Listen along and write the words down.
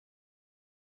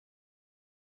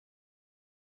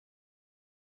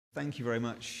Thank you very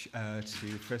much to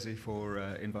FESE for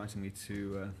inviting me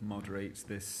to moderate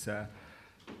this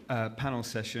panel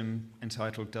session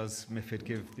entitled Does MiFID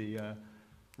Give the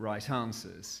Right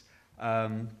Answers?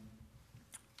 And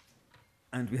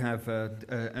we have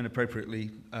an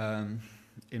appropriately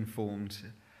informed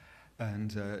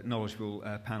and knowledgeable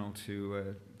panel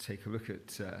to take a look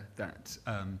at that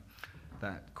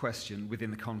question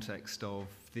within the context of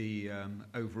the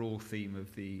overall theme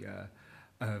of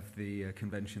the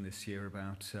convention this year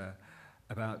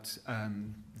about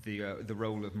the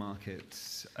role of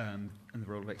markets and the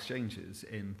role of exchanges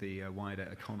in the wider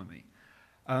economy.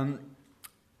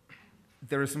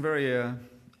 There are some very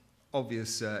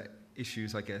obvious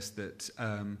issues, I guess, that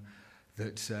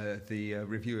the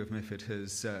review of MiFID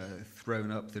has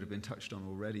thrown up that have been touched on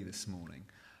already this morning,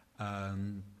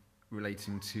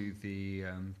 relating to the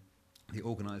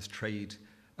organised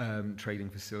trading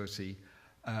facility.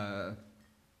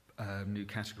 New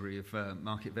category of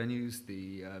market venues,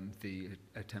 the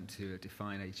attempt to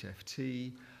define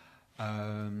HFT,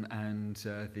 and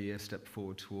the step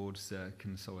forward towards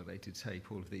consolidated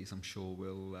tape. All of these, I'm sure,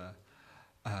 will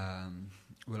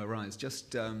arise.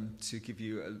 Just to give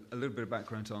you a little bit of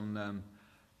background on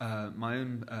my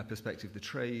own perspective, The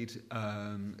Trade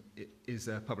is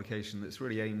a publication that's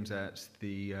really aimed at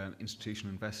the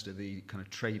institutional investor, the kind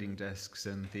of trading desks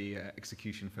and the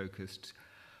execution-focused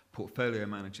portfolio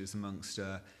managers amongst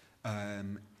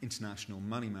international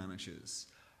money managers.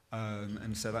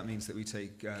 And so that means that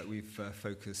we've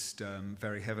focused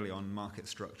very heavily on market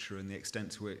structure and the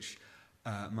extent to which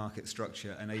market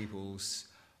structure enables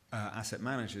asset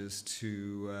managers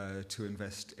to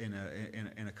invest in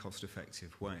a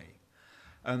cost-effective way.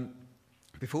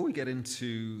 Before we get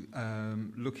into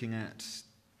looking at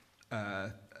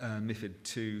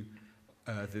MiFID II,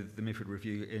 the MiFID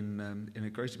review in a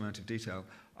great amount of detail,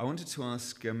 I wanted to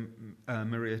ask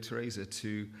Maria Teresa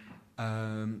to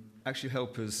actually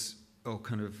help us, or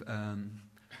kind of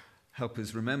help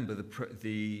us remember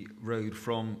the road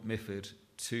from MiFID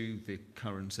to the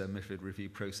current MiFID review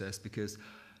process, because,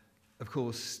 of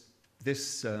course,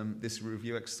 this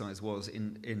review exercise was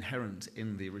inherent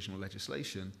in the original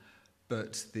legislation,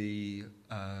 but the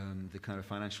kind of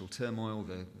financial turmoil,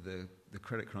 the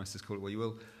credit crisis, call it what you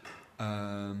will,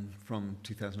 from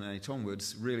 2008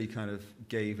 onwards, really kind of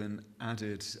gave an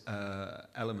added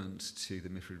element to the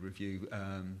MiFID review.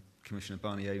 Commissioner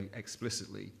Barnier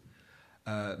explicitly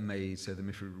made the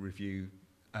MiFID review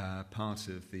part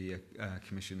of the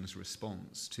Commission's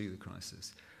response to the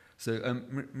crisis. So,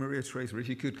 Maria Teresa, if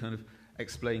you could kind of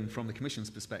explain from the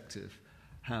Commission's perspective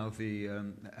how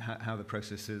the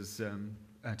process has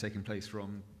taken place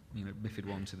from MiFID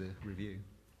I to the review.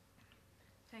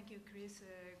 Thank you, Chris.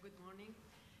 Good morning.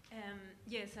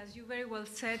 Yes, as you very well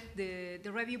said,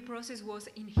 the review process was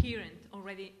inherent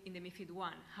already in the MiFID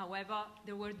I. However,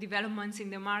 there were developments in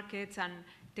the markets and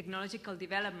technological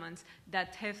developments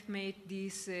that have made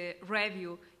this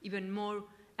review even more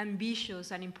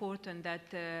ambitious and important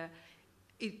than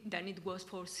it was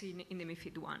foreseen in the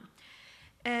MiFID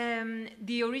I.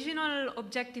 The original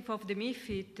objective of the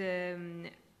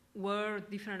MiFID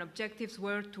different objectives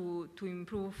were to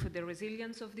improve the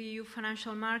resilience of the EU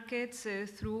financial markets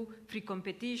through free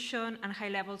competition and high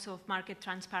levels of market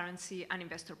transparency and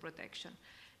investor protection.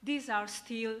 These are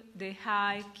still the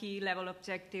high key level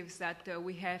objectives that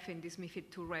we have in this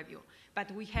MiFID II review.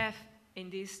 But we have, in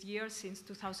this year, since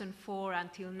 2004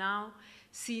 until now,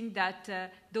 seen that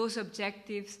those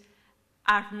objectives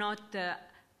are not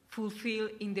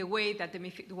fulfilled in the way that the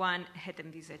MiFID I had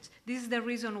envisaged. This is the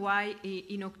reason why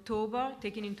in October,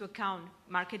 taking into account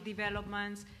market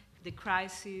developments, the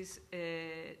crisis,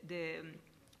 the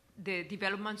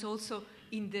developments also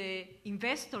in the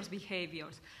investors'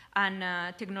 behaviors, and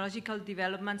technological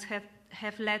developments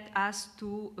have led us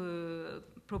to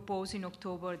propose in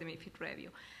October the MiFID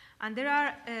review. And there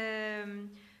are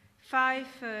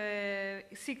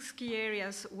 6 key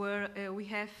areas where we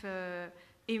have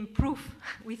improve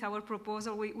with our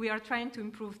proposal. We are trying to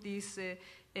improve this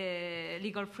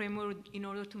legal framework in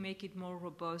order to make it more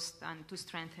robust and to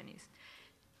strengthen it,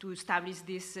 to establish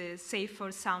this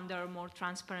safer, sounder, more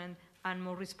transparent, and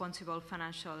more responsible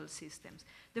financial systems.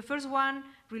 The first one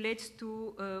relates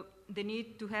to the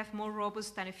need to have more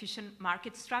robust and efficient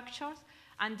market structures.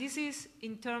 And this is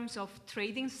in terms of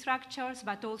trading structures,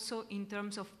 but also in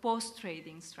terms of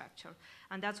post-trading structure.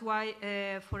 And that's why,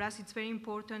 for us, it's very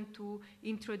important to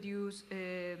introduce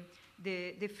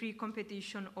the free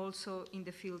competition also in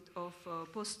the field of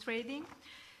post-trading.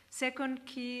 Second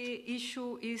key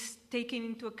issue is taking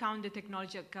into account the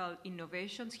technological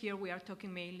innovations. Here we are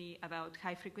talking mainly about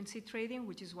high-frequency trading,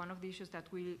 which is one of the issues that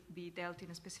will be dealt in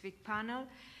a specific panel.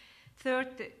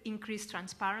 Third, increased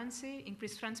transparency.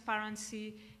 Increased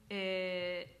transparency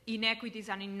in equities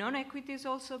and in non-equities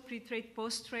also, pre-trade,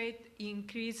 post-trade,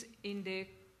 increase in the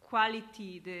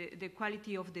quality, the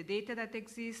quality of the data that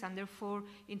exists, and therefore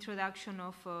introduction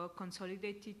of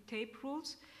consolidated tape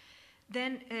rules.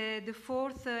 Then the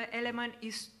fourth element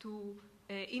is to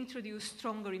introduce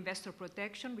stronger investor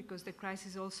protection, because the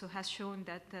crisis also has shown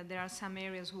that there are some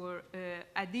areas where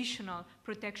additional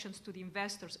protections to the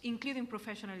investors, including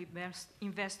professional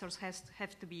investors,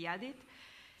 have to be added.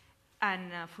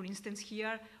 And for instance,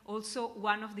 here also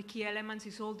one of the key elements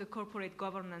is all the corporate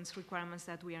governance requirements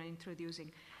that we are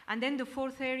introducing. And then the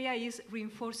fourth area is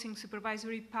reinforcing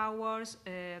supervisory powers,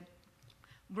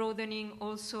 broadening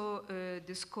also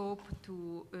the scope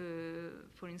to,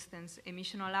 for instance,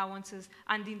 emission allowances,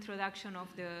 and the introduction of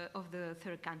the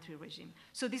third country regime.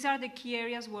 So these are the key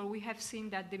areas where we have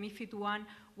seen that the MiFID I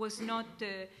was not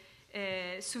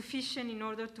sufficient in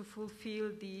order to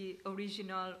fulfill the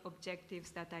original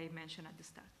objectives that I mentioned at the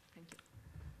start. Thank you.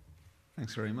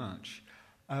 Thanks very much.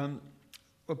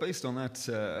 Well, based on that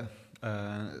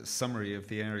summary of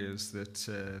the areas that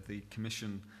the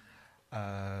Commission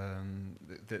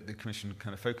the Commission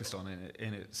kind of focused on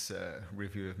in its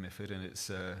review of MiFID and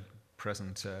its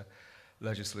present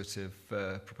legislative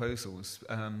proposals,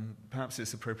 perhaps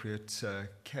it's appropriate,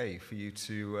 Kay, for you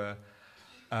to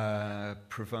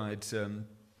provide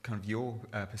kind of your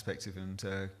perspective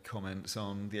and comments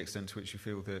on the extent to which you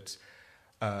feel that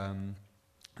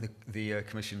the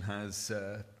Commission has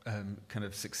kind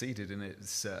of succeeded in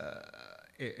its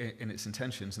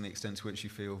intentions, and the extent to which you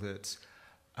feel that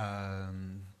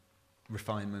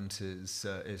refinement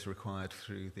is required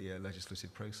through the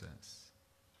legislative process.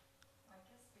 I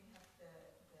guess we have the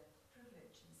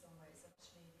privilege in some ways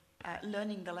actually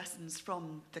learning the lessons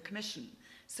from the Commission.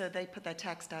 So they put their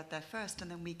text out there first, and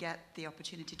then we get the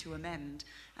opportunity to amend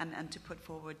and to put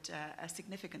forward a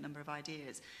significant number of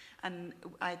ideas. And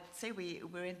I'd say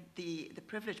we're in the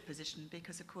privileged position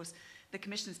because, of course, the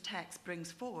Commission's text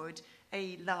brings forward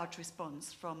a large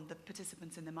response from the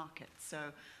participants in the market.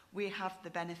 So we have the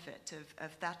benefit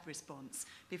of that response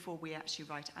before we actually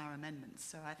write our amendments.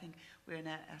 So I think we're in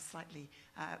a slightly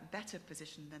better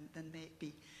position than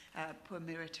maybe poor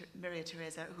Maria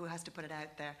Teresa, who has to put it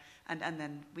out there, and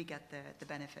then we get the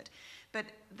benefit. But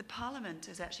the Parliament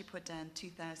has actually put down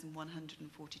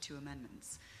 2,142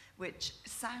 amendments, which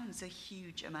sounds a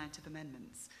huge amount of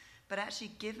amendments. But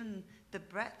actually, given the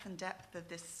breadth and depth of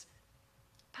this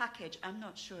package, I'm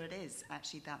not sure it is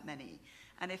actually that many.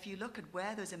 And if you look at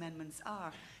where those amendments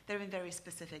are, they're in very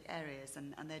specific areas,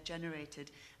 and they're generated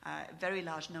very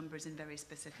large numbers in very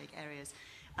specific areas.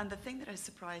 And the thing that has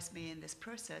surprised me in this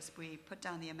process, we put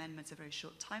down the amendments a very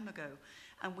short time ago,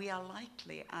 and we are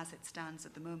likely, as it stands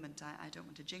at the moment, I don't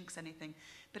want to jinx anything,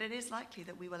 but it is likely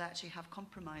that we will actually have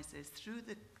compromises through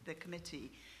the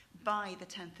committee by the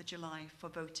 10th of July for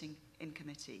voting in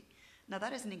committee. Now,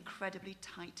 that is an incredibly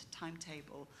tight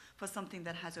timetable for something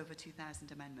that has over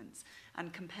 2,000 amendments.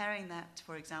 And comparing that,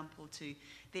 for example, to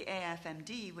the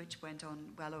AFMD, which went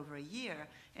on well over a year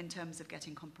in terms of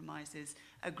getting compromises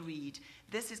agreed,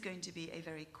 this is going to be a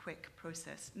very quick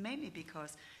process, mainly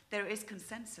because there is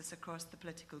consensus across the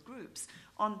political groups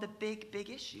on the big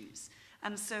issues.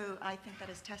 And so I think that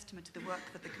is testament to the work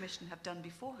that the Commission have done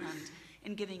beforehand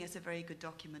in giving us a very good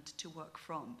document to work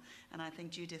from. And I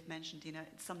think Judith mentioned,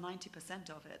 some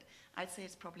 90% of it. I'd say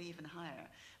it's probably even higher,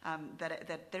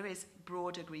 that there is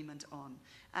broad agreement on.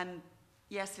 And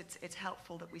yes, it's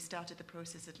helpful that we started the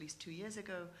process at least 2 years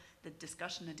ago. The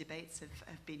discussion and debates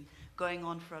have been going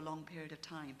on for a long period of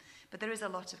time. But there is a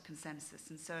lot of consensus.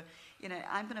 And so,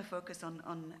 I'm going to focus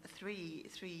on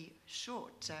three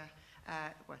short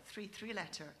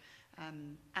three-letter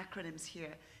acronyms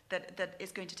here that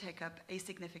is going to take up a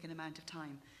significant amount of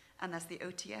time, and that's the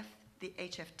OTF, the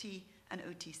HFT, and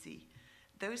OTC.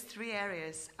 Those three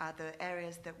areas are the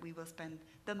areas that we will spend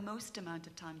the most amount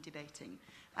of time debating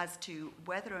as to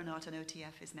whether or not an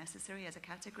OTF is necessary as a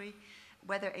category,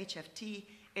 whether HFT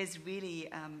is really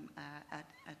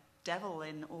a devil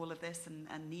in all of this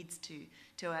and needs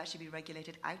to actually be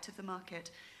regulated out of the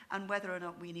market, and whether or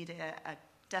not we need a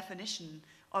definition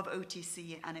of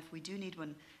OTC, and if we do need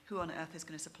one, who on earth is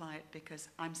going to supply it, because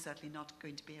I'm certainly not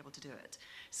going to be able to do it.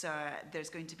 So there's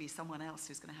going to be someone else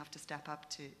who's going to have to step up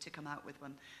to come out with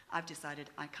one. I've decided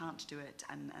I can't do it,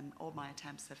 and all my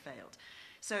attempts have failed.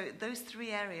 So those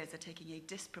three areas are taking a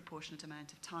disproportionate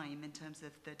amount of time in terms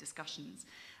of the discussions.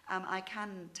 I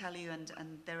can tell you,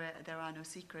 and there are no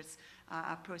secrets,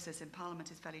 our process in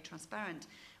Parliament is fairly transparent.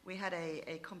 We had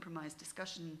a compromise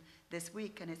discussion this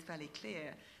week, and it's fairly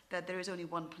clear that there is only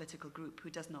one political group who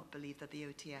does not believe that the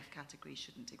OTF category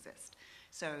shouldn't exist.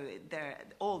 So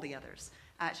all the others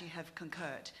actually have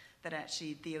concurred that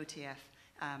actually the OTF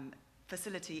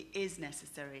facility is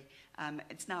necessary.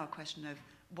 It's now a question of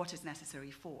what is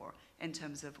necessary for, in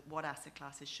terms of what asset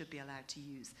classes should be allowed to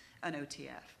use an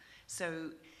OTF.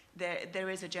 So there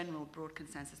is a general broad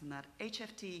consensus on that.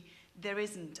 HFT, there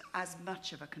isn't as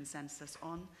much of a consensus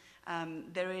on.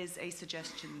 There is a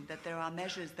suggestion that there are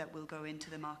measures that will go into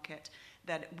the market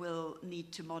that will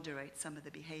need to moderate some of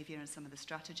the behavior and some of the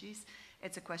strategies.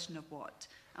 It's a question of what,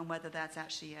 and whether that's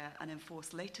actually an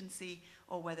enforced latency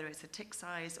or whether it's a tick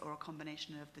size or a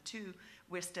combination of the two.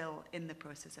 We're still in the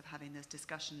process of having those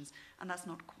discussions, and that's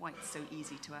not quite so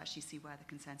easy to actually see where the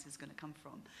consensus is going to come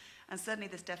from. And certainly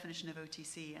this definition of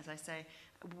OTC, as I say,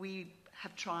 we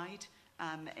have tried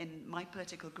in my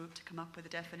political group to come up with a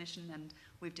definition, and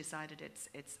we've decided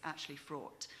it's actually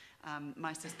fraught.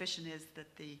 My suspicion is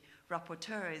that the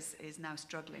Rapporteur is now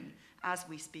struggling as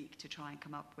we speak to try and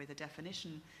come up with a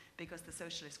definition, because the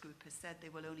Socialist group has said they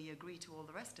will only agree to all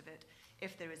the rest of it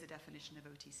if there is a definition of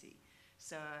OTC.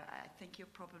 So I think you're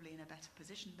probably in a better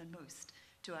position than most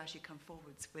to actually come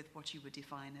forwards with what you would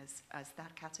define as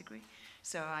that category.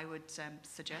 So I would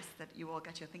suggest that you all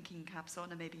get your thinking caps on,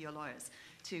 and maybe your lawyers,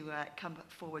 to come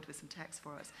forward with some text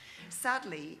for us.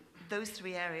 Sadly, those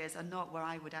three areas are not where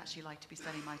I would actually like to be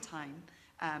spending my time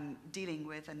dealing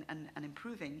with and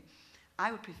improving. I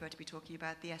would prefer to be talking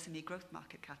about the SME growth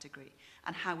market category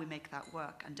and how we make that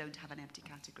work and don't have an empty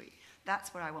category.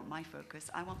 That's where I want my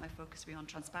focus. I want my focus to be on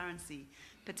transparency,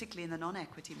 particularly in the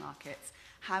non-equity markets.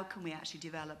 How can we actually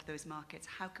develop those markets?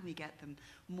 How can we get them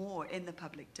more in the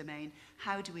public domain?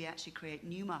 How do we actually create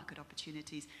new market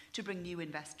opportunities to bring new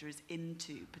investors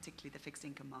into particularly the fixed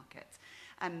income markets?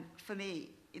 And for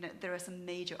me, there are some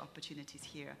major opportunities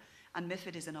here, and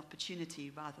MiFID is an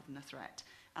opportunity rather than a threat.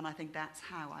 And I think that's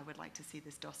how I would like to see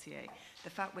this dossier. The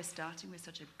fact we're starting with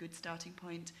such a good starting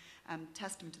point,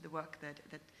 testament to the work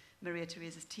that Maria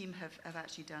Teresa's team have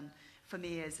actually done, for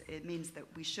me, it means that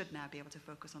we should now be able to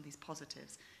focus on these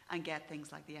positives and get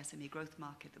things like the SME growth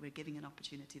market, that we're giving an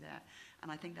opportunity there.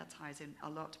 And I think that ties in a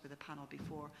lot with the panel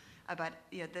before about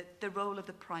the role of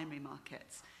the primary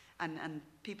markets. And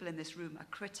people in this room are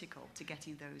critical to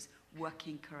getting those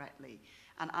working correctly.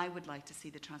 And I would like to see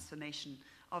the transformation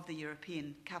of the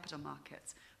European capital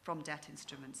markets from debt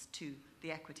instruments to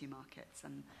the equity markets.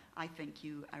 And I think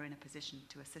you are in a position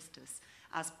to assist us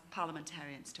as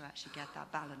parliamentarians to actually get that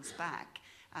balance back.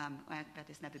 That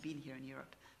has never been here in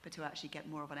Europe, but to actually get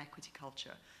more of an equity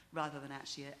culture rather than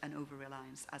actually an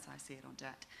over-reliance, as I see it, on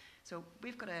debt. So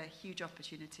we've got a huge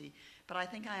opportunity, but I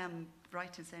think I am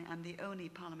right in saying I'm the only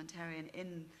parliamentarian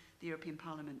in the European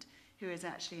Parliament who is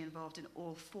actually involved in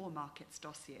all four markets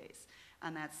dossiers.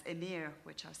 And that's EMEA,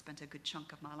 which I've spent a good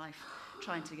chunk of my life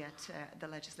trying to get the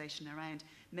legislation around,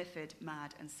 MiFID,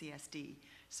 MAD, and CSD.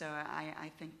 So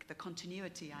I think the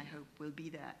continuity, I hope, will be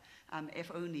there,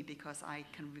 if only because I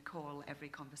can recall every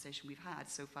conversation we've had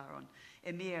so far on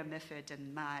EMEA, MiFID,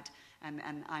 and MAD,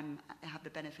 and I have the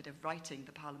benefit of writing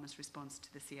the Parliament's response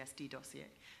to the CSD dossier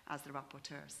as the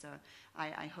rapporteur. So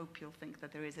I hope you'll think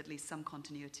that there is at least some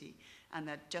continuity, and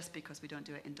that just because we don't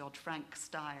do it in Dodd-Frank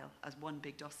style as one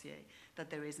big dossier, that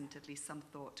there isn't at least some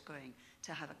thought going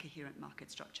to have a coherent market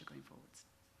structure going forwards.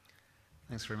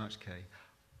 Thanks very much, Kay.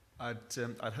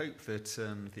 I'd hope that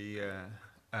the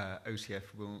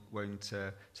OTF won't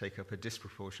take up a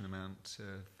disproportionate amount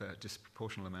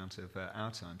of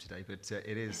our time today, but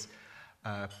it is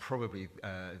probably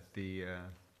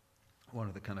one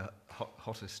of the kind of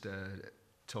hottest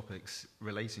topics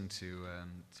relating to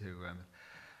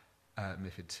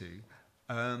MiFID II.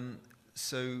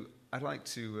 So I'd like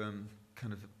to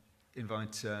kind of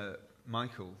invite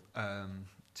Michael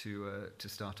to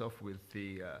start off with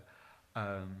the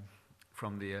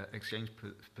from the exchange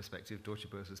perspective, Deutsche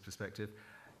Börse's perspective.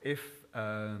 If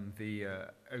the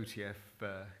OTF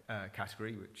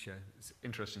category, which is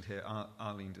interesting to hear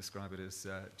Arlene describe it as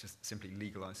just simply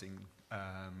legalizing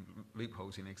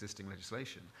loopholes in existing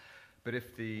legislation, but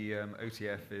if the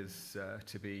OTF is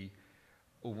to be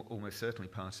almost certainly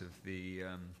part of the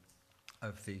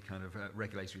kind of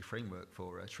regulatory framework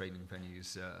for trading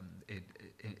venues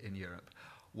in Europe,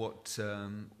 what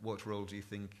role do you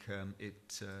think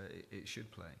it should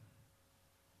play?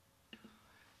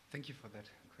 Thank you for that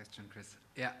question, Chris.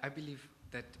 Yeah, I believe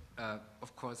that,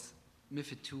 of course,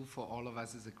 MiFID II for all of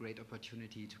us is a great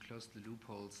opportunity to close the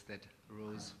loopholes that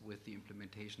arose with the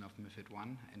implementation of MiFID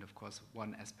I. And of course,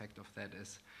 one aspect of that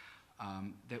is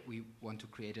that we want to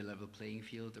create a level playing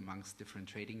field amongst different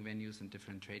trading venues and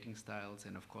different trading styles.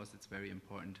 And of course, it's very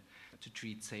important to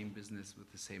treat same business with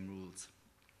the same rules.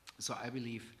 So I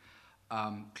believe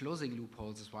closing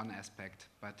loopholes is one aspect,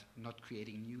 but not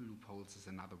creating new loopholes is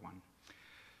another one.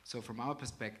 So from our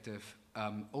perspective,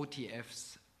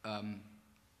 OTFs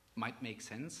might make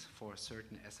sense for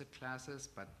certain asset classes,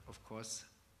 but of course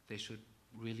they should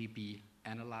really be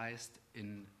analyzed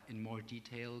in more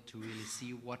detail to really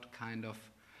see what kind of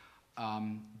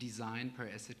design per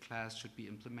asset class should be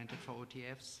implemented for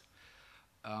OTFs.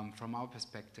 From our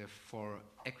perspective, for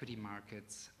equity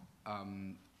markets,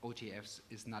 OTFs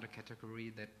is not a category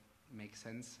that makes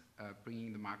sense,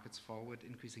 bringing the markets forward,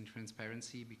 increasing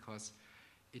transparency, because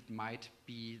it might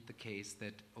be the case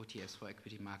that OTFs for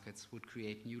equity markets would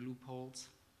create new loopholes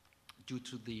due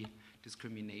to the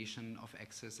discrimination of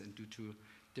access and due to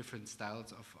different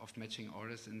styles of matching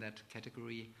orders in that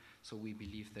category. So we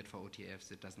believe that for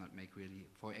OTFs, it does not make really,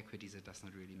 for equities, it does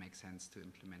not really make sense to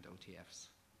implement OTFs.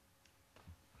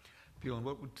 Bjørn,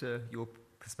 what would your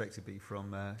perspective be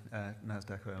from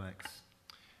NASDAQ OMX?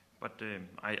 But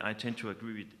I tend to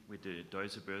agree with the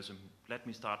Detsche Börse. Let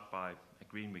me start by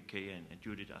agreeing with Kay and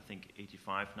Judith. I think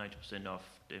 85–90% of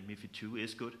the MiFID 2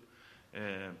 is good.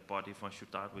 But if I should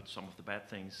start with some of the bad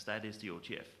things, that is the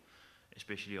OTF,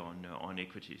 especially on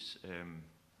equities.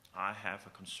 I have a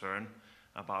concern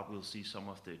about we'll see some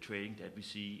of the trading that we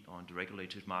see on the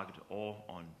regulated market or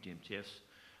on the MTFs,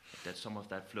 that some of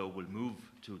that flow will move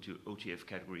to OTF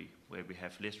category, where we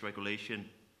have less regulation.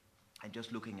 And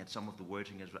just looking at some of the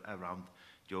wording around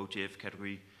the OTF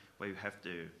category, where you have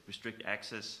the restrict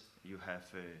access, you have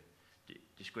the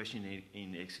discretion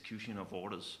in execution of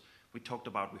orders. We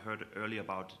heard earlier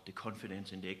about the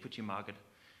confidence in the equity market.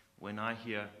 When I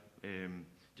hear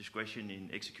discretion in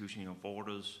execution of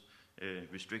orders,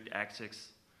 restrict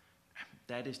access,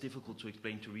 that is difficult to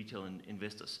explain to retail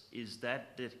investors. Is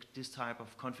that this type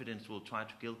of confidence we'll try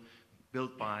to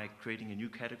build by creating a new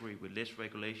category with less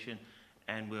regulation,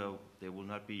 and there will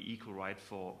not be equal right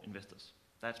for investors?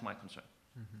 That's my concern.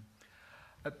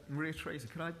 Mm-hmm. Maria Teresa,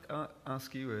 can I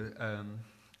ask you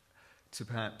to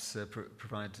perhaps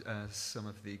provide some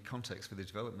of the context for the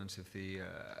development of the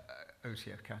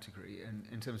OTF category,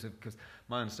 in terms of, because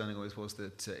my understanding always was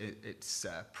that its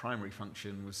primary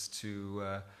function was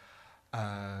to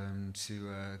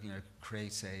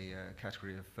create a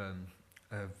category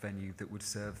of venue that would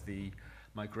serve the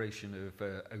migration of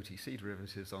OTC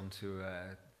derivatives onto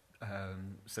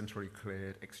centrally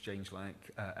cleared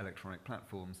exchange-like electronic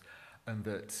platforms, and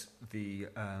that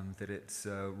its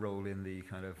role in the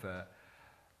kind of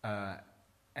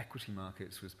equity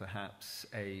markets was perhaps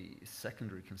a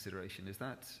secondary consideration. Is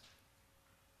that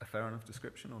a fair enough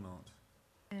description or not?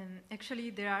 Actually,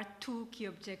 there are two key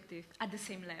objectives at the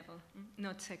same level,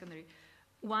 not secondary.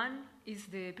 One is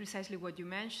precisely what you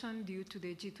mentioned, due to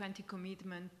the G20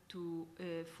 commitment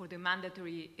for the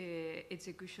mandatory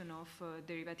execution of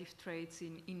derivative trades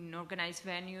in organized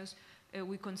venues.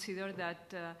 We consider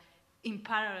that in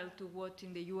parallel to what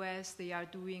in the US they are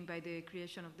doing by the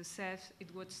creation of the FESE,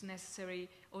 it was necessary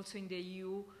also in the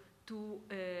EU to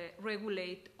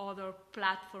regulate other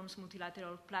platforms,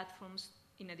 multilateral platforms,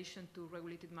 in addition to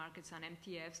regulated markets and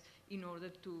MTFs, in order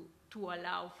to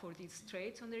allow for these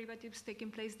trades on derivatives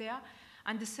taking place there.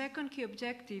 And the second key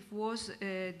objective was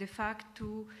the fact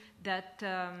too that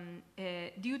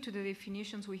due to the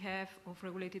definitions we have of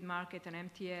regulated market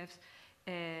and MTFs,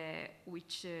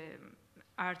 which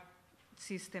are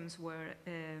systems where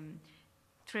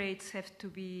trades have to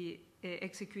be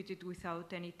executed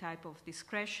without any type of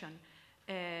discretion,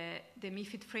 the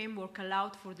MiFID framework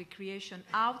allowed for the creation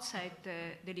outside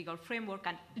the legal framework,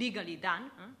 and legally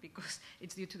done, because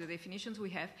it's due to the definitions we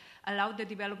have, allowed the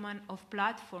development of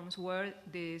platforms where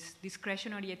this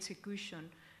discretionary execution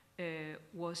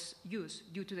was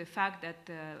used, due to the fact that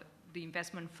the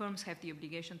investment firms have the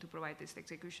obligation to provide this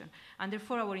execution. And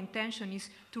therefore our intention is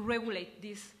to regulate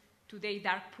these today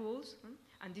dark pools,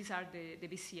 and these are the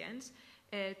BCNs,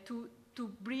 to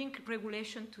bring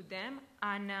regulation to them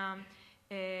and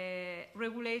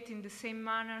regulate in the same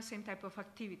manner, same type of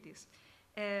activities.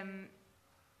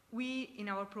 We, in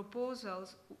our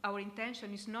proposals, our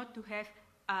intention is not to have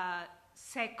a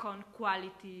second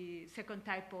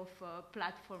type of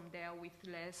platform there with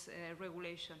less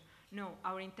regulation. No,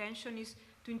 our intention is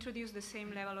to introduce the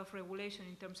same level of regulation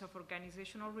in terms of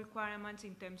organizational requirements,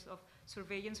 in terms of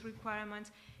surveillance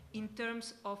requirements, in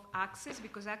terms of access,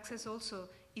 because access also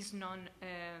is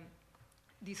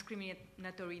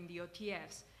discriminatory in the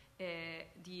OTFs.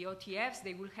 The OTFs,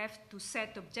 they will have to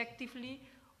set objectively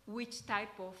which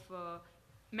type of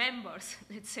members,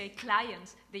 let's say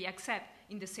clients, they accept,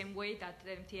 in the same way that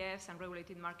the MTFs and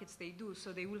regulated markets they do.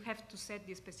 So they will have to set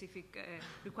the specific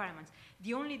requirements.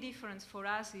 The only difference for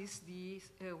us is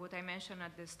what I mentioned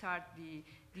at the start,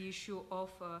 the issue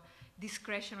of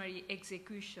discretionary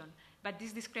execution. But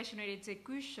this discretionary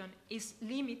execution is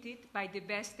limited by the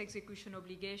best execution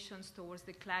obligations towards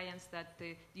the clients that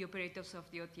the operators of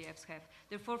the OTFs have.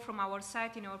 Therefore, from our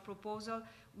side, in our proposal,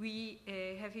 we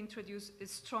have introduced a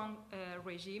strong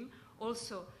regime,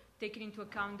 also taking into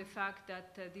account the fact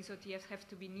that these OTFs have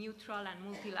to be neutral and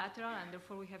multilateral, and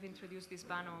therefore we have introduced this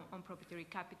ban on proprietary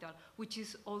capital, which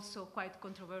is also quite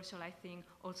controversial, I think,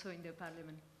 also in the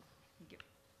Parliament. Thank you.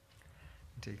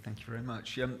 Indeed, thank you very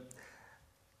much.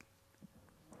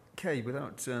 Kay,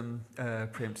 without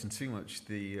preempting too much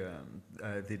the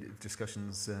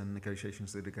discussions and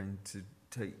negotiations that are going to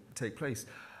take place,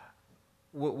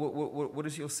 what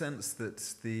is your sense that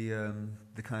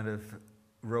the kind of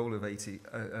role of the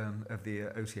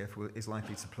OTF is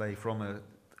likely to play from a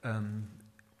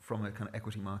kind of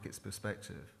equity markets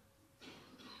perspective?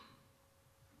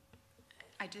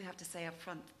 I do have to say up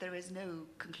front, there is no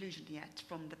conclusion yet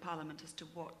from the Parliament as to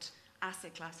what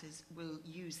asset classes will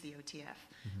use the OTF.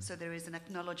 Mm-hmm. So there is an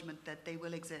acknowledgement that they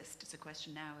will exist. It's a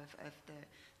question now of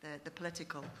the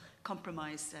political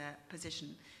compromise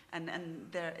position. And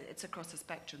there, it's across the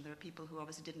spectrum. There are people who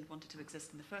obviously didn't want it to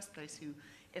exist in the first place, who,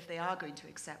 if they are going to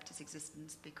accept its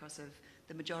existence because of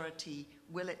the majority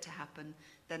will it to happen,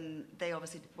 then they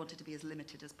obviously want it to be as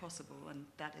limited as possible, and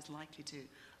that is likely to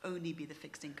only be the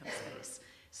fixed income space.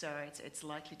 So it's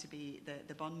likely to be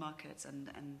the bond markets and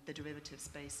the derivative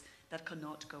space that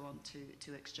cannot go on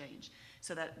to exchange.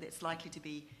 So that it's likely to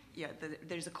be,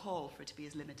 there's a call for it to be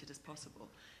as limited as possible.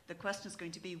 The question is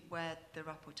going to be where the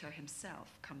Rapporteur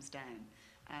himself comes down.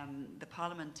 The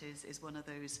Parliament is one of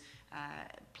those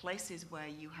places where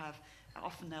you have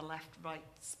often a left-right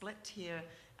split here,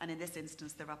 and in this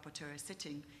instance the Rapporteur is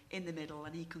sitting in the middle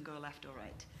and he can go left or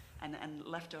right. And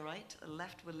left or right,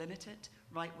 left will limit it,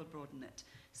 right will broaden it.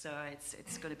 So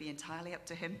it's going to be entirely up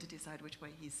to him to decide which way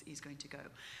he's going to go.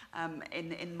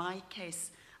 In my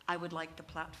case, I would like the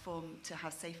platform to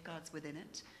have safeguards within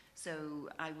it. So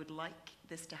I would like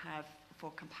this to have,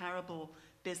 for comparable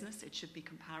business, it should be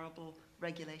comparable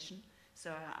regulation.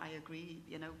 So I agree,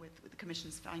 with the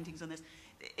Commission's findings on this.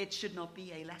 It should not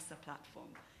be a lesser platform.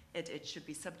 It should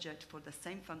be subject for the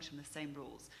same function, the same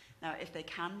rules. Now, if they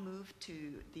can move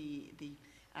to the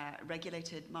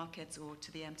regulated markets or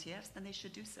to the MTFs, then they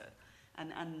should do so.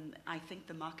 And I think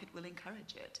the market will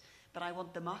encourage it. But I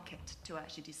want the market to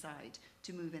actually decide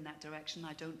to move in that direction.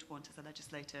 I don't want, as a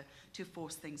legislator, to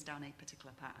force things down a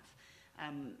particular path.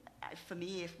 For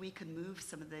me, if we can move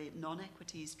some of the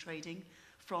non-equities trading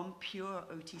from pure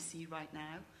OTC right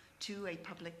now to a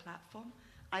public platform,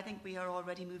 I think we are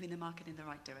already moving the market in the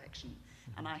right direction.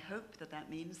 Mm-hmm. And I hope that that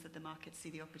means that the markets see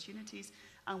the opportunities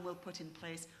and will put in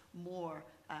place more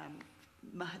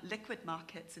liquid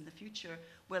markets in the future,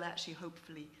 will actually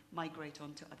hopefully migrate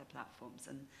onto other platforms.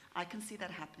 And I can see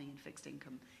that happening in fixed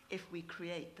income if we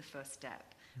create the first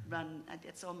step. Mm-hmm.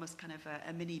 It's almost kind of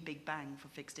a mini Big Bang for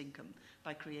fixed income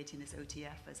by creating this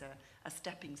OTF as a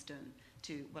stepping stone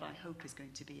to what I hope is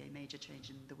going to be a major change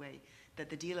in the way that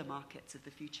the dealer markets of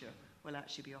the future will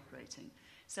actually be operating.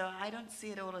 So I don't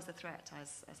see it all as a threat,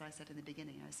 as I said in the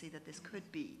beginning. I see that this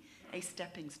could be a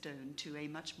stepping stone to a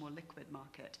much more liquid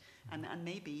market, and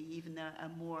maybe even a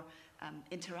more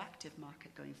interactive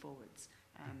market going forwards,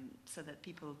 so that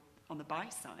people on the buy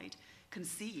side can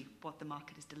see what the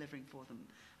market is delivering for them.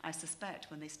 I suspect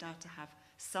when they start to have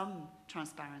some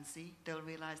transparency, they'll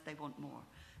realize they want more.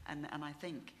 And I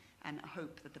think and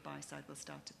hope that the buy side will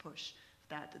start to push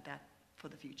that for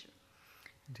the future.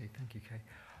 Indeed, thank you, Kay.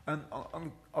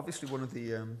 Obviously, one of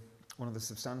the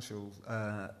substantial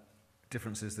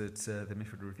differences that the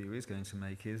MiFID review is going to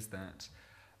make is that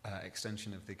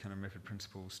extension of the kind of MiFID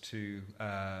principles to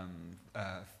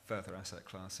further asset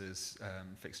classes,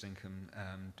 fixed income,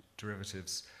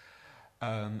 derivatives,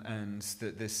 and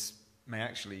that this may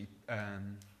actually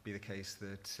be the case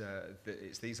that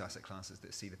it's these asset classes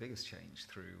that see the biggest change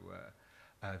through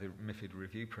the MiFID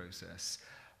review process.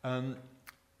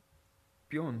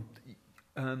 Bjørn,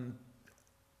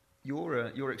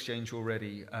 your exchange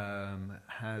already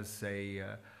has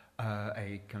a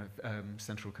kind of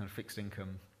central kind of fixed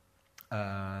income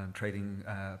trading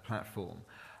platform.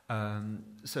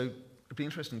 So it'd be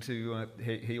interesting to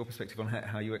hear your perspective on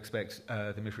how you expect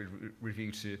the MiFID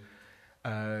review to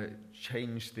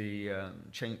change the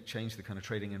kind of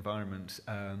trading environment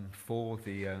for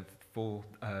the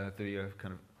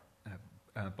kind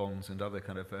of bonds and other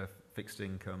kind of fixed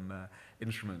income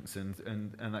instruments,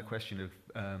 and that question of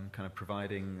kind of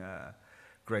providing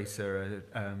greater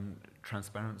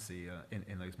transparency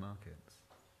in those markets.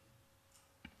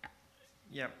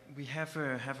 Yeah, we have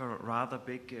a rather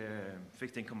big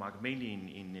fixed income market, mainly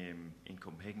in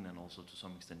Copenhagen and also to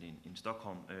some extent in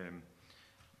Stockholm.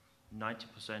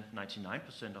 90%,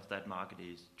 99% of that market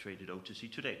is traded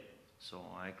OTC today. So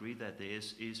I agree that there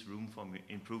is room for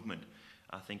improvement.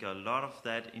 I think a lot of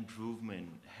that improvement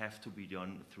have to be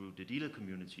done through the dealer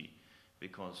community,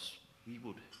 because we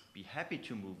would be happy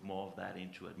to move more of that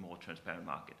into a more transparent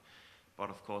market. But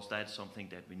of course, that's something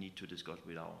that we need to discuss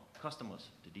with our customers,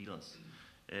 the dealers.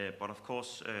 But of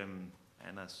course,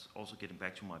 and that's also getting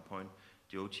back to my point,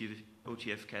 the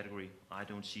OTF category, I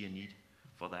don't see a need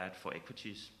for that for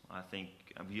equities. I think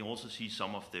we also see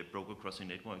some of the broker crossing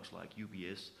networks like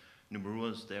UBS,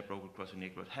 Nomura's, their broker crossing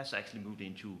network has actually moved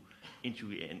into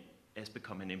has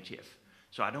become an MTF.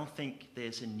 So I don't think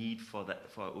there's a need for that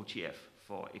for OTF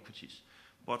for equities.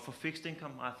 But for fixed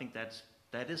income, I think that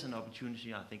is an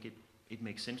opportunity. I think it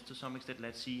makes sense to some extent.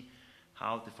 Let's see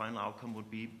how the final outcome would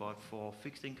be. But for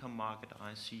fixed income market,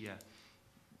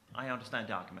 I understand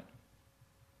the argument.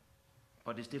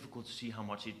 But it's difficult to see how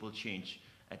much it will change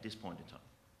at this point in time.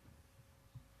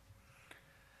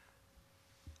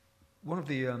 One of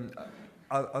the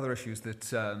other issues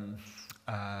that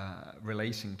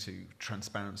relating to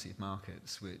transparency of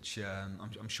markets, which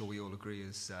I'm sure we all agree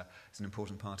is an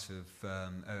important part of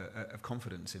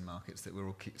confidence in markets that we're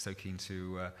all so keen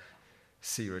to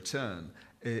see return,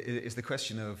 is the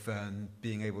question of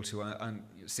being able to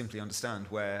simply understand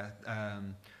where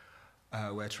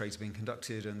trades are being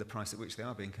conducted and the price at which they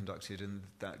are being conducted, and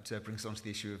that brings us on to the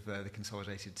issue of the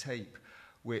consolidated tape,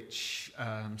 which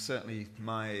certainly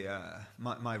my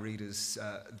readers,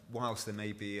 whilst there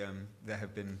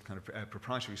have been kind of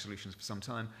proprietary solutions for some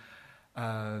time,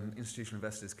 institutional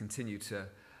investors continue to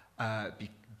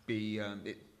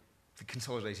the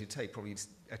consolidated tape probably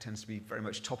tends to be very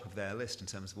much top of their list in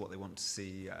terms of what they want to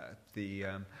see the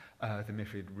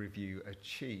MiFID review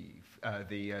achieve.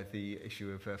 The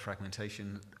issue of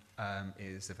fragmentation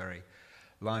is a very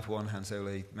live one. Hans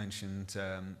Ole mentioned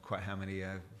quite how many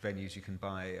venues you can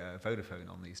buy Vodafone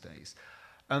on these days.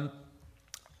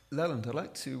 Leland, I'd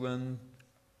like to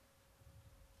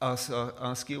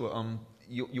ask you on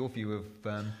your view of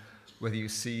whether you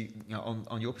see,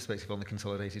 on your perspective on the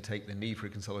consolidated tape, the need for a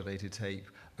consolidated tape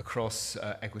across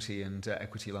equity and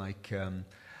equity-like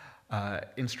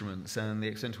instruments, and the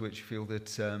extent to which you feel that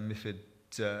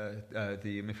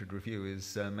the MiFID review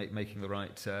is making the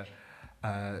right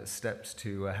steps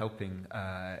to helping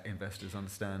investors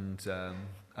understand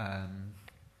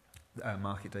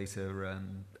market data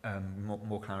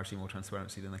more clarity, more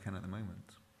transparency than they can at the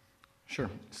moment. Sure.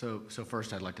 So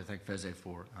first, I'd like to thank FESE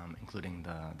for including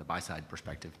the buy-side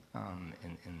perspective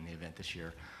in the event this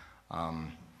year.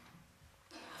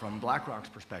 From BlackRock's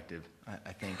perspective,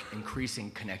 I think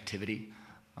increasing connectivity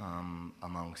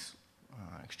amongst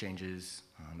exchanges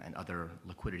and other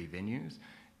liquidity venues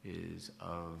is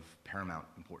of paramount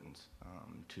importance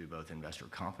to both investor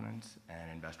confidence and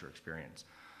investor experience.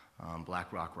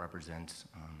 BlackRock represents,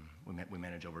 we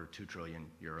manage over 2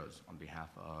 trillion euros on behalf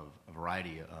of a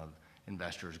variety of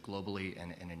investors globally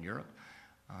and in Europe.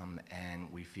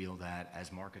 And we feel that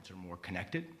as markets are more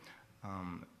connected,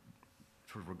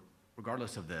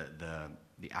 regardless of the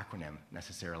acronym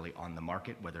necessarily on the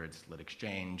market, whether it's lit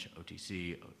exchange,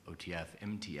 OTC, OTF,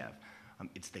 MTF,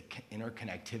 it's the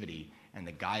interconnectivity and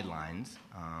the guidelines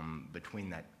between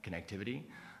that connectivity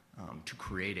to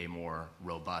create a more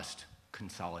robust,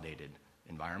 consolidated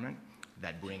environment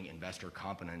that bring investor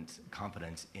confidence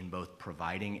in both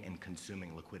providing and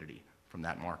consuming liquidity from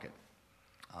that market.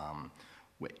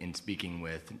 In speaking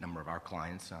with a number of our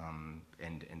clients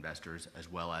and investors,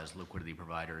 as well as liquidity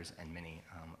providers and many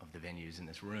of the venues in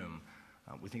this room,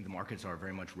 we think the markets are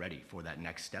very much ready for that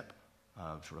next step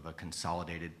of sort of a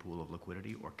consolidated pool of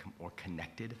liquidity or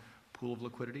connected pool of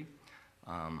liquidity.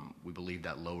 We believe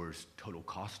that lowers total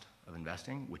cost of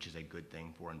investing, which is a good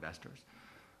thing for investors.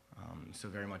 So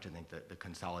very much I think that the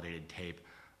consolidated tape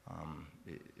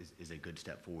is a good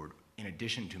step forward. In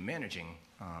addition to managing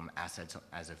assets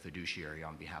as a fiduciary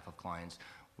on behalf of clients,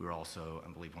 we're also,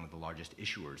 I believe, one of the largest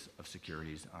issuers of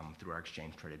securities through our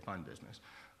exchange-traded fund business.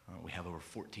 We have over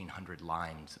 1,400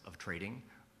 lines of trading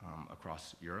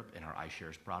across Europe in our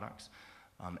iShares products.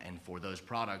 And for those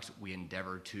products, we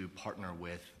endeavor to partner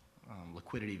with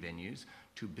liquidity venues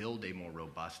to build a more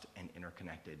robust and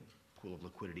interconnected pool of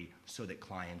liquidity so that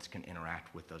clients can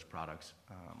interact with those products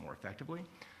more effectively.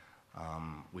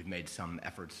 We've made some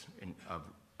efforts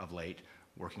of late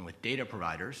working with data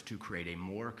providers to create a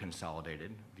more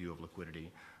consolidated view of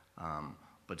liquidity.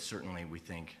 But certainly we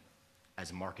think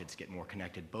as markets get more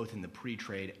connected, both in the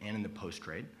pre-trade and in the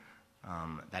post-trade,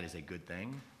 that is a good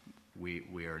thing.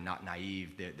 We are not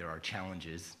naive. There are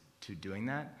challenges to doing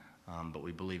that, but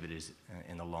we believe it is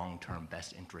in the long-term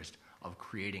best interest of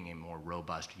creating a more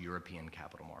robust European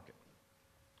capital market.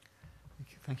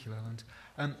 Thank you, Leland.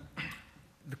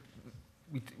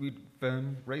 We've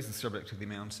raised the subject of the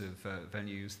amount of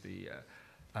venues, the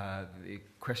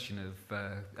question of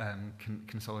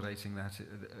consolidating that,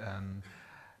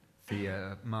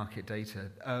 the market data.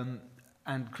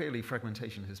 And clearly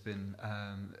fragmentation has been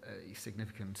a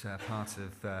significant part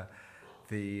of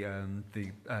the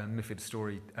MiFID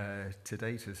story to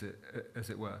date, as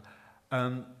it were.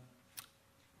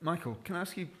 Michael, can I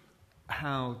ask you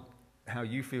how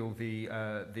you feel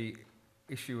the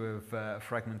issue of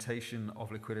fragmentation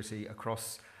of liquidity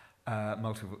across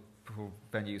multiple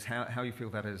venues, how you feel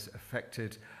that has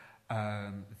affected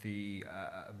the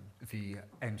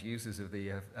end users of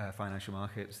the financial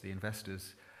markets, the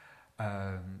investors,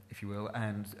 if you will,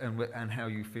 and how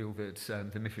you feel that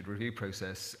the MiFID review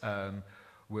process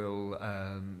will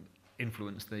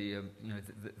influence the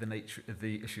nature of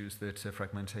the issues that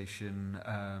fragmentation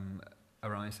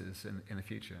arises in the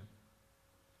future.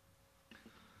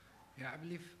 Yeah, I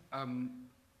believe,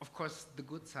 of course, the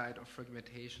good side of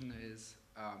fragmentation is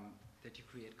that you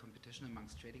create competition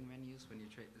amongst trading venues when you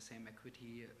trade the same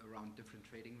equity around different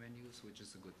trading venues, which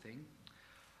is a good thing.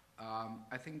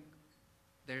 I think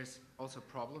there's also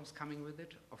problems coming with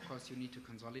it. Of course, you need to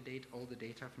consolidate all the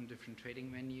data from different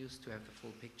trading venues to have the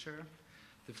full picture.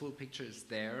 The full picture is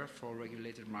there for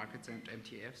regulated markets and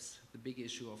MTFs. The big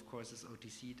issue, of course, is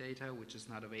OTC data, which is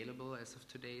not available as of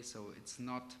today. So it's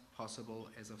not possible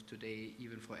as of today,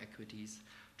 even for equities,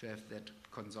 to have that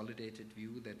consolidated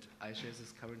view that iShares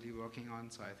is currently working on.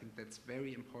 So I think that's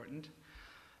very important.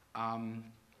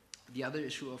 The other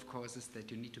issue, of course, is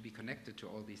that you need to be connected to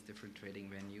all these different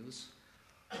trading venues,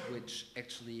 which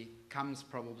actually comes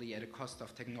probably at a cost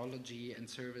of technology and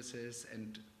services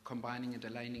and combining and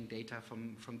aligning data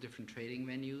from different trading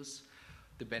venues.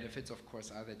 The benefits, of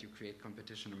course, are that you create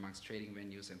competition amongst trading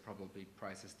venues and probably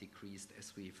prices decreased,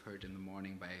 as we've heard in the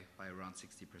morning, by around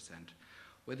 60%.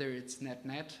 Whether it's net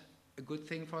a good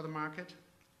thing for the market,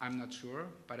 I'm not sure,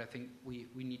 but I think we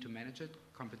need to manage it.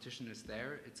 Competition is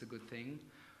there, it's a good thing.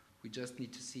 We just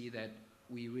need to see that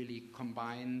we really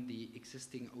combine the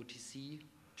existing OTC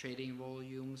trading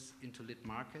volumes into lit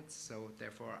markets. So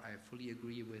therefore, I fully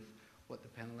agree with what the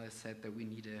panel has said, that we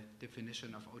need a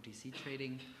definition of OTC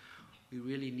trading. We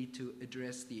really need to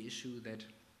address the issue that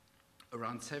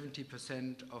around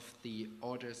 70% of the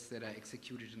orders that are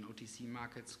executed in OTC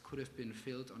markets could have been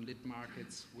filled on lit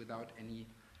markets without any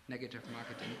negative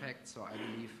market impact. So I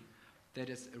believe that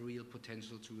is a real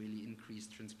potential to really increase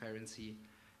transparency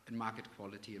and market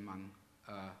quality among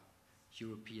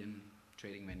European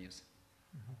trading venues.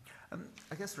 Mm-hmm.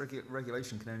 I guess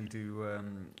regulation can only do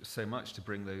so much to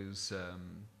bring those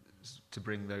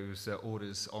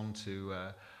orders onto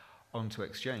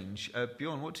exchange.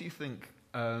 Bjørn, what do you think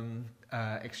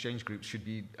exchange groups should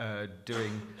be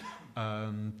doing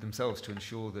themselves to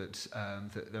ensure that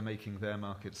that they're making their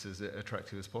markets as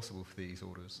attractive as possible for these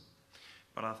orders?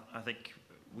 But I think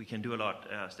we can do a lot.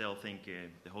 I still think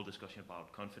the whole discussion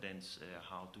about confidence,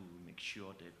 how to make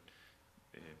sure that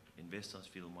investors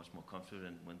feel much more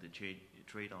confident when they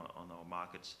trade on our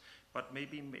markets. But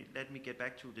maybe let me get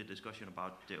back to the discussion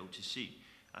about the OTC.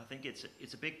 I think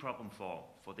it's a big problem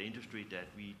for the industry that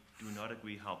we do not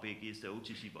agree how big is the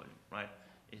OTC volume, right?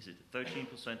 Is it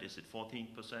 13%? Is it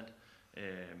 14%?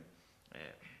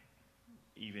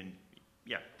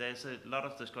 There's a lot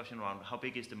of discussion around how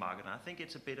big is the market. And I think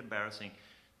it's a bit embarrassing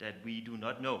that we do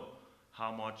not know how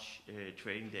much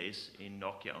trading there is in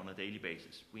Nokia on a daily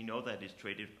basis. We know that it's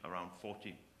traded around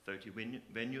 30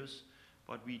 venues,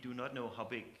 but we do not know how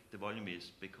big the volume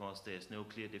is because there's no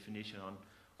clear definition on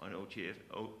the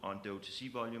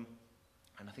OTC volume,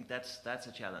 and I think that's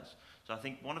a challenge. So I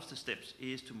think one of the steps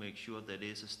is to make sure that there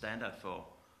is a standard for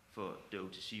the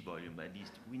OTC volume. At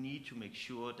least we need to make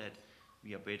sure that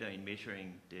we are better in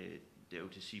measuring the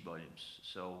OTC volumes,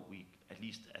 so we at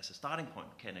least as a starting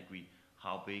point can agree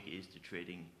how big is the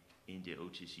trading in the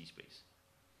OTC space.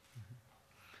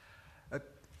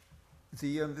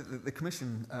 Mm-hmm. The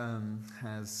Commission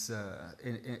has,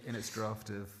 in its draft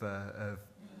of the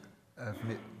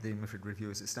MiFID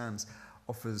review as it stands,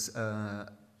 offers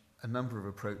a number of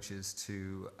approaches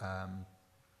to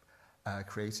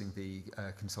creating the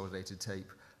consolidated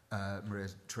tape. Maria,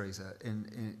 Teresa,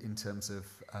 in terms of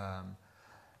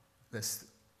this,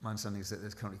 my understanding is that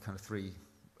there's currently kind of three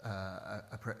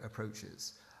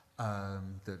approaches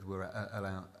that were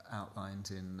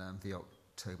outlined in the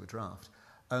October draft.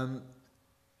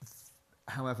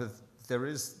 However, there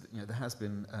has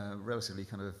been relatively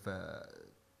kind of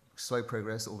slow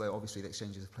progress, although obviously the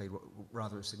exchanges have played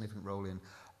rather a significant role in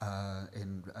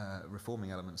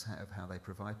reforming elements of how they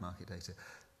provide market data.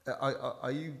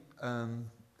 Are you, kind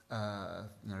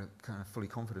of fully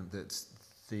confident that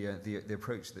the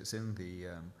approach that's in the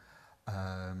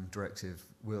directive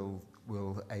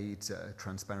will aid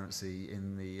transparency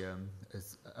in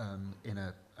in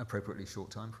an appropriately short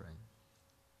time frame?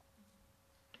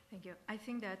 Thank you. I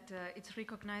think that it's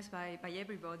recognized by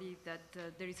everybody that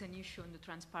there is an issue on the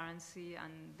transparency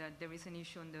and that there is an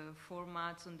issue on the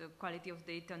formats, on the quality of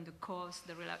data, and the cost,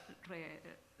 the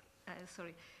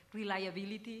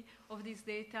reliability of this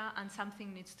data, and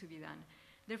something needs to be done.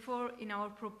 Therefore, in our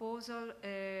proposal,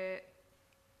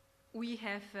 we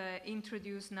have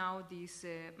introduced now this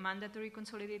mandatory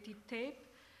consolidated tape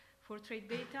for trade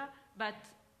data, but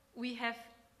we have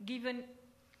given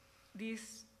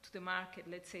this to the market.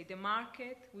 Let's say the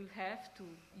market will have to,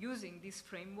 using this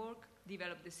framework,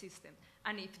 develop the system.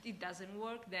 And if it doesn't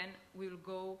work, then we'll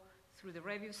go through the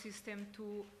review system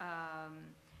to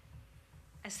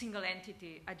a single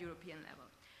entity at European level.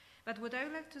 But what I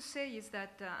would like to say is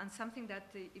that, and something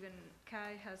that even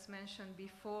Kai has mentioned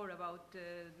before about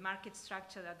market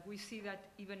structure, that we see that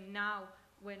even now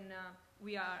when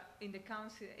we are in the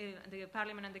council, the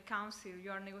Parliament and the Council, we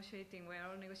are negotiating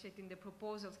the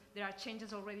proposals. There are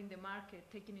changes already in the market,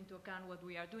 taking into account what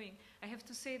we are doing. I have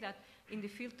to say that in the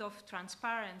field of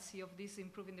transparency of this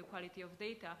improving the quality of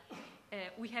data,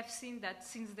 we have seen that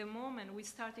since the moment we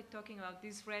started talking about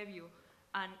this review,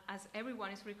 and as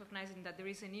everyone is recognizing that there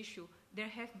is an issue, there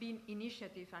have been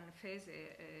initiatives, and FESE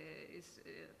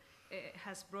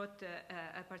has brought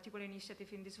a particular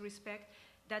initiative in this respect,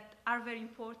 that are very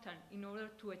important in order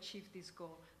to achieve this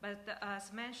goal. But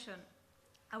as mentioned,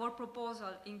 our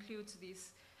proposal includes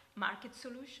this market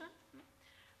solution,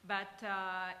 but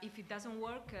if it doesn't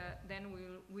work, then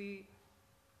we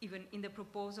even in the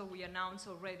proposal, we announce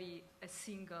already a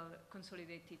single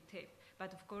consolidated tape.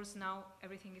 But of course, now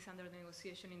everything is under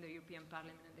negotiation in the European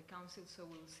Parliament and the Council, so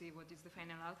we'll see what is the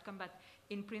final outcome. But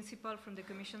in principle, from the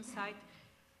Commission side,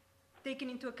 taking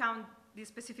into account the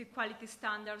specific quality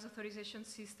standards, authorization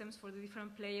systems for the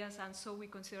different players, and so we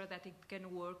consider that it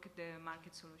can work, the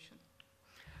market solution.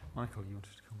 Michael, you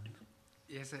wanted to comment?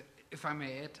 Yes, if I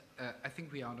may add, I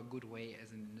think we are on a good way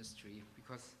as an industry,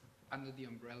 because under the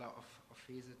umbrella of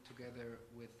FESE, together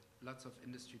with lots of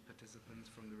industry participants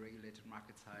from the regulated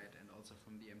market side and also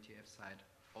from the MTF side,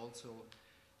 also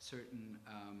certain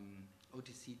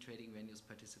OTC trading venues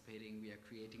participating, we are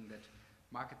creating that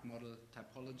market model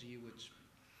typology, which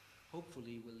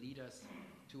hopefully will lead us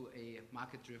to a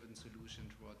market-driven solution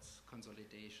towards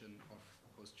consolidation of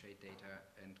post-trade data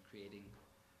and creating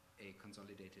a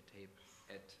consolidated tape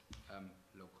at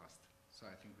low cost. So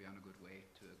I think we are on a good way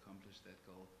to accomplish that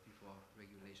goal before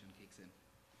regulation kicks in.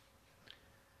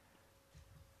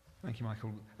 Thank you,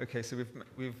 Michael. Okay, so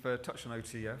we've touched on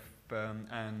OTF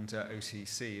and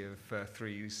OTC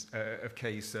of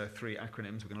K's three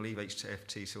acronyms. We're going to leave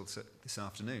HFT till this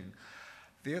afternoon.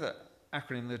 The other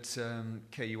acronym that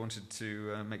Kay, you wanted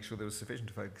to make sure there was sufficient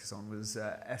to focus on was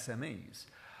SMEs.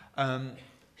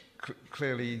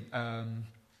 Clearly,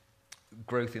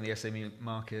 growth in the SME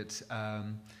market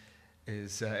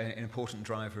is an important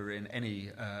driver in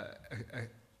any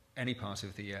part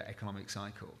of the economic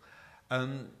cycle.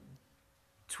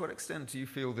 To what extent do you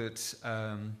feel that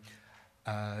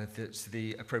that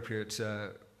the appropriate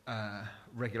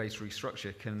regulatory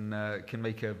structure can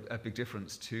make a big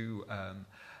difference to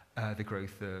the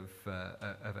growth of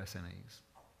SMEs?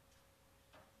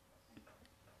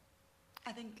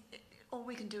 I think all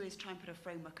we can do is try and put a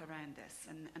framework around this.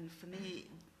 And for me,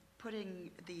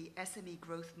 putting the SME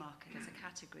growth market as a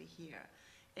category here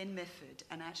in MiFID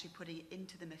and actually putting it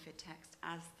into the MiFID text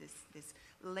as this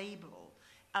label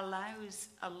allows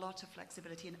a lot of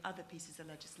flexibility in other pieces of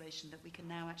legislation that we can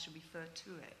now actually refer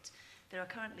to it. There are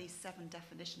currently 7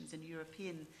 definitions in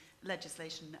European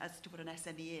legislation as to what an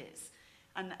SME is.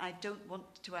 And I don't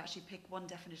want to actually pick one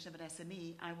definition of an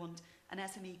SME. I want an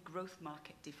SME growth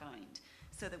market defined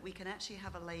so that we can actually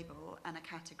have a label and a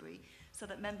category so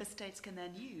that member states can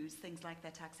then use things like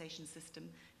their taxation system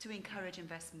to encourage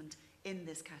investment in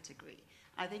this category.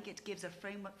 I think it gives a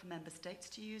framework for member states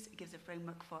to use. It gives a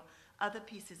framework for other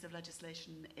pieces of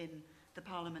legislation in the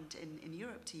Parliament in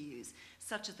Europe to use,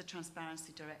 such as the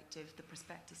Transparency Directive, the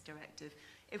Prospectus Directive.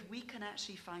 If we can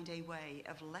actually find a way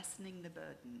of lessening the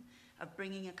burden of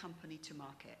bringing a company to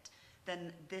market,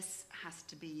 then this has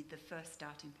to be the first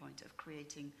starting point of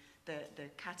creating the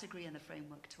category and the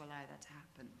framework to allow that to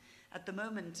happen. At the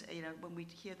moment, when we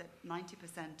hear that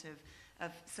 90%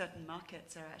 of certain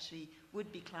markets are actually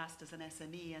would be classed as an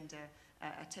SME under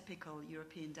a typical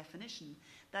European definition,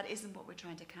 that isn't what we're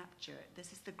trying to capture.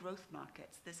 This is the growth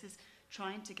markets. This is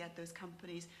trying to get those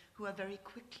companies who are very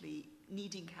quickly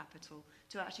needing capital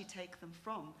to actually take them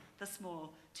from the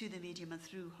small to the medium and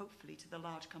through, hopefully, to the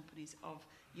large companies of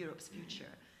Europe's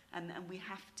future. And we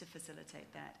have to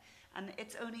facilitate that. And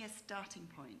it's only a starting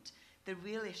point. The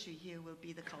real issue here will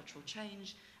be the cultural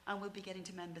change, and we'll be getting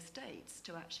to member states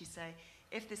to actually say,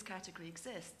 if this category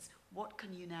exists, what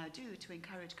can you now do to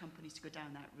encourage companies to go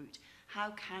down that route?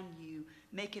 How can you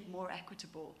make it more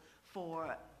equitable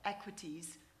for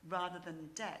equities rather than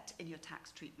debt in your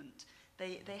tax treatment?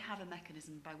 They have a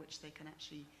mechanism by which they can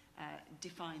actually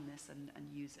define this and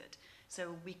use it.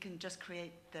 So we can just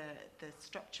create the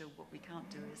structure. What we can't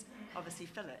do is obviously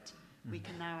fill it. We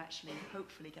can now actually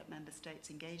hopefully get member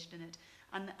states engaged in it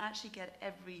and actually get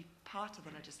every part of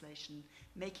the legislation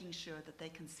making sure that they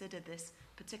consider this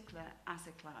particular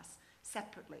asset class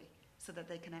separately so that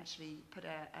they can actually put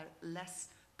a less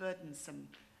burdensome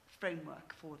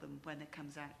framework for them when it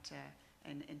comes out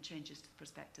in changes to the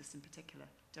prospectus in particular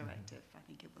directive. I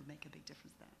think it will make a big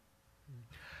difference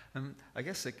there. I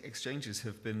guess exchanges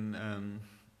have been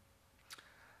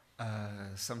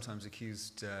sometimes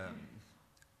accused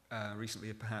recently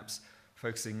of perhaps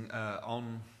focusing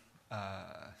on,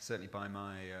 certainly by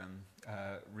my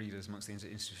readers amongst the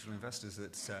institutional investors,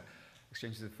 that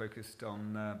exchanges have focused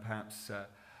on perhaps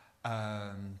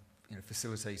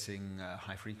facilitating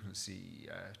high-frequency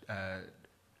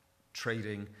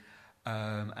trading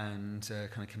and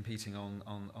kind of competing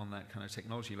on that kind of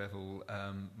technology level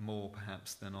more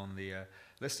perhaps than on the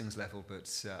listings level.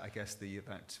 But I guess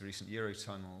that recent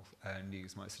Eurotunnel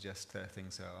news might suggest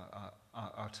things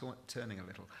are turning a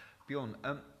little. Bjørn,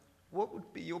 what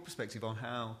would be your perspective on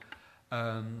how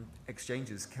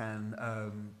exchanges can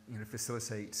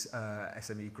facilitate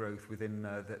SME growth within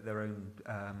their own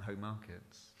home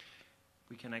markets?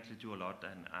 We can actually do a lot,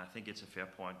 and I think it's a fair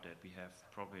point that we have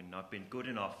probably not been good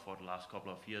enough for the last couple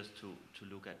of years to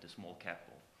look at the small cap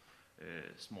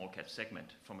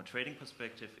segment. From a trading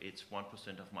perspective, it's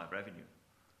 1% of my revenue.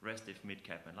 Rest is mid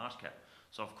cap and large cap.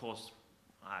 So of course,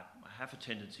 I have a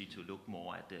tendency to look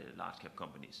more at the large cap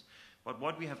companies. But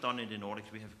what we have done in the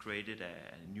Nordics, we have created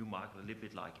a new market, a little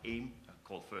bit like AIM,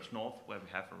 called First North, where we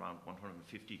have around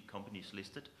 150 companies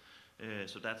listed.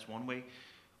 So that's one way.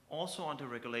 Also on the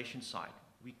regulation side,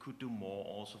 we could do more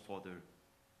also for the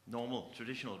normal,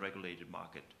 traditional regulated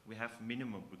market. We have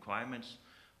minimum requirements,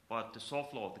 but the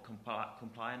soft law, the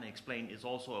comply and explain is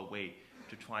also a way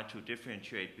to try to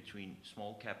differentiate between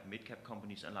small cap, mid cap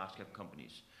companies and large cap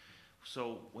companies.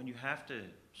 So when you have the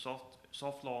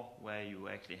soft law where you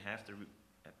actually have the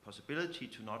possibility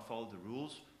to not follow the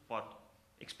rules, but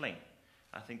explain.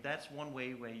 I think that's one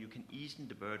way where you can ease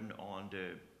the burden on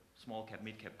the small cap,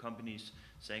 mid cap companies,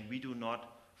 saying we do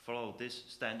not follow this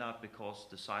standard because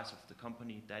the size of the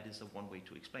company, that is one way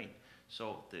to explain.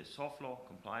 So the soft law,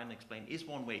 comply and explain is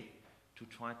one way to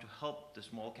try to help the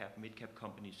small cap, mid cap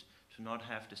companies to not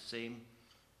have the same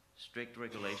strict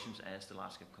regulations as the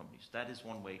large cap companies. That is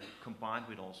one way, combined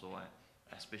with also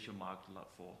a special market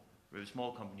for very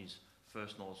small companies,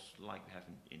 First North, like we have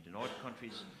in the Nordic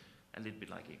countries, a little bit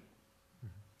like AIM.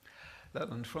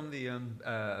 Leland, from the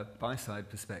buy-side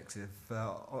perspective,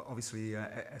 obviously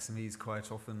SMEs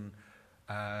quite often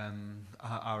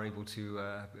are able to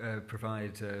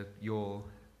provide your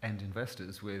end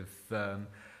investors with the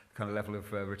kind of level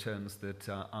of returns that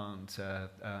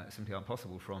simply aren't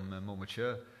possible from more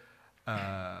mature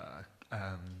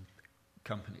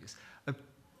companies.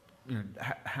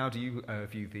 How do you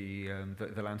view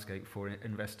the landscape for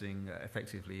investing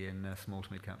effectively in small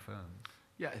to mid-cap firms?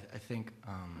 Yeah, I think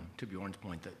to Bjørn's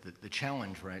point, that the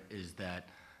challenge, right, is that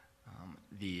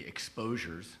the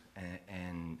exposures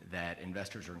and that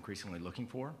investors are increasingly looking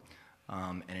for,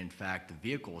 and in fact the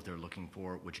vehicles they're looking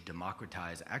for, which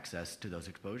democratize access to those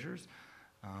exposures,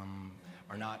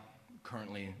 are not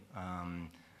currently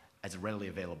as readily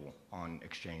available on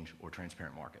exchange or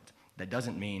transparent markets. That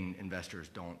doesn't mean investors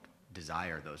don't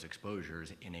desire those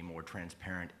exposures in a more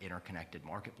transparent, interconnected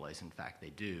marketplace. In fact,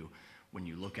 they do. When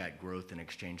you look at growth in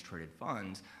exchange-traded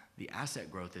funds, the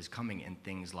asset growth is coming in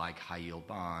things like high-yield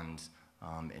bonds,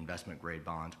 investment-grade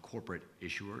bonds, corporate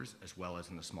issuers, as well as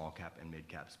in the small-cap and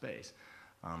mid-cap space.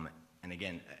 And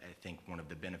again, I think one of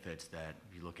the benefits that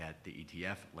if you look at the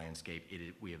ETF landscape,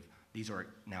 these are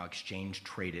now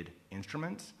exchange-traded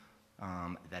instruments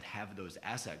that have those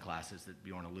asset classes that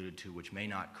Bjørn alluded to, which may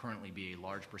not currently be a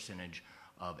large percentage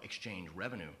of exchange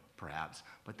revenue, perhaps,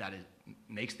 but that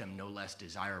makes them no less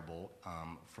desirable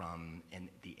from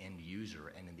the end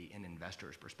user and in the end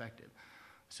investor's perspective.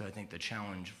 So I think the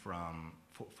challenge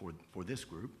for this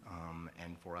group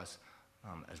and for us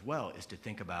as well is to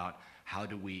think about how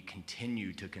do we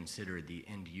continue to consider the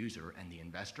end user and the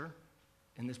investor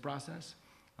in this process,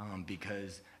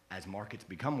 because as markets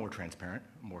become more transparent,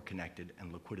 more connected,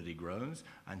 and liquidity grows,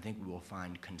 I think we will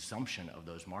find consumption of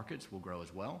those markets will grow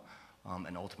as well,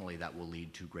 and ultimately that will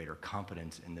lead to greater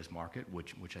confidence in this market,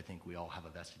 which I think we all have a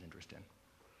vested interest in.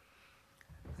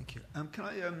 Thank you. Can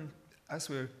I, as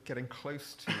we're getting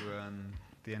close to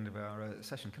the end of our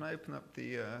session, can I open up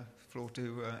the floor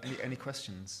to any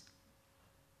questions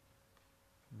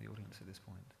from the audience at this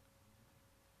point?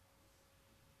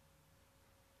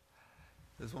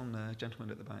 There's one gentleman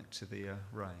at the back to the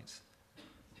right.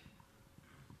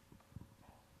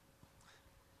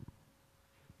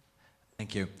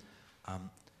 Thank you.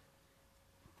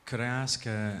 Could I ask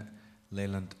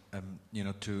Leland,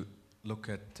 to look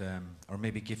at or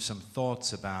maybe give some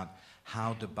thoughts about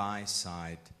how the buy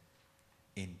side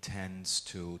intends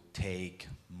to take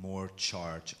more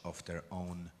charge of their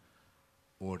own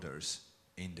orders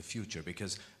in the future?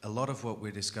 Because a lot of what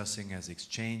we're discussing as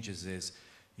exchanges is,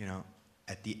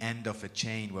 at the end of a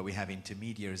chain where we have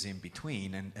intermediaries in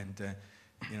between, and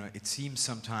it seems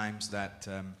sometimes that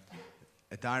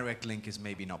a direct link is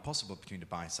maybe not possible between the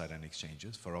buy side and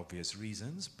exchanges for obvious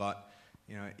reasons, but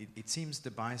it seems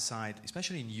the buy side,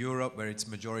 especially in Europe where it's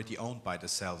majority owned by the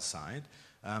sell side,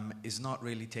 is not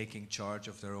really taking charge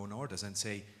of their own orders and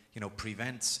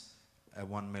prevents a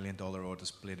 $1 million order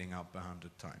splitting up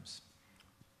 100 times.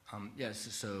 Yes,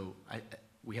 so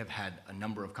we have had a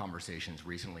number of conversations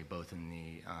recently, both in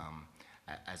the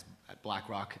at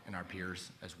BlackRock and our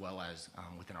peers, as well as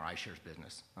within our iShares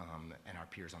business and our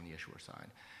peers on the issuer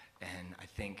side. And I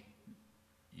think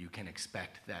you can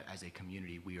expect that as a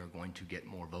community, we are going to get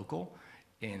more vocal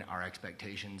in our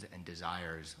expectations and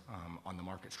desires on the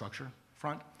market structure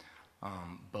front,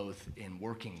 both in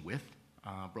working with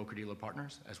broker-dealer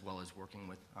partners, as well as working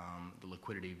with the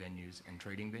liquidity venues and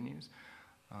trading venues.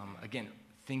 Again,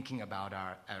 thinking about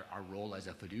our role as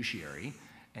a fiduciary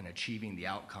and achieving the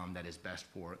outcome that is best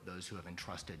for those who have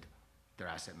entrusted their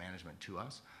asset management to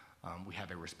us. We have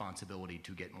a responsibility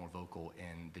to get more vocal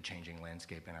in the changing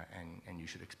landscape, and you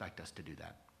should expect us to do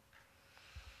that.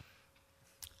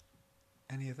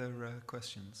 Any other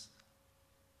questions?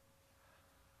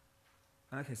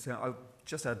 Okay, so I'll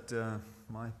just add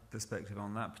my perspective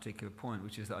on that particular point,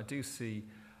 which is that I do see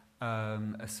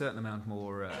a certain amount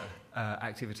more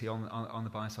activity on the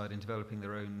buy side in developing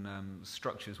their own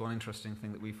structures. One interesting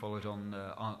thing that we followed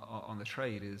on the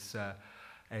trade is a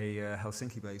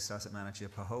Helsinki-based asset manager,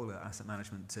 Pahola Asset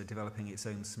Management, developing its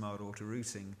own smart auto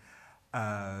routing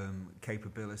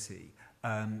capability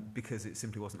because it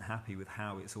simply wasn't happy with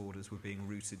how its orders were being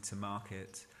routed to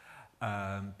market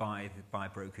by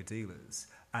broker dealers,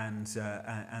 and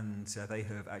they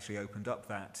have actually opened up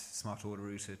that smart order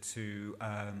router to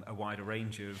a wider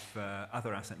range of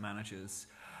other asset managers,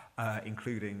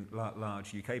 including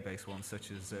large UK-based ones such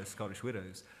as Scottish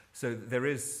Widows. So there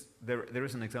is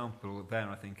an example there,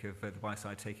 I think, of the buy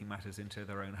side taking matters into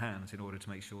their own hands in order to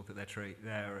make sure that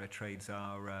their trades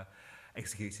are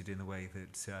executed in the way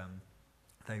that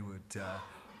they would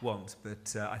want.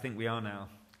 But I think we are now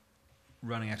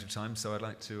running out of time, so I'd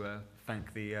like to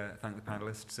thank the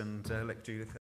panelists and let Judith